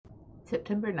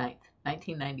September 9th,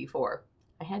 1994.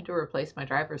 I had to replace my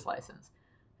driver's license.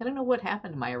 I don't know what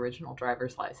happened to my original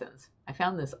driver's license. I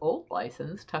found this old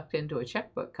license tucked into a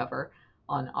checkbook cover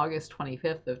on August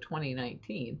 25th of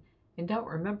 2019 and don't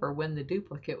remember when the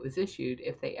duplicate was issued,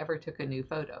 if they ever took a new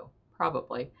photo,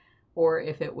 probably, or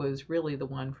if it was really the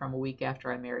one from a week after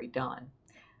I married Don.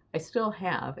 I still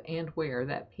have and wear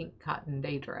that pink cotton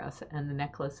day dress and the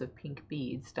necklace of pink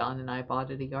beads Don and I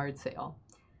bought at a yard sale.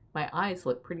 My eyes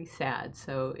look pretty sad,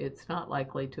 so it's not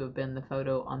likely to have been the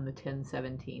photo on the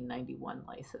 10/17/91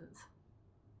 license.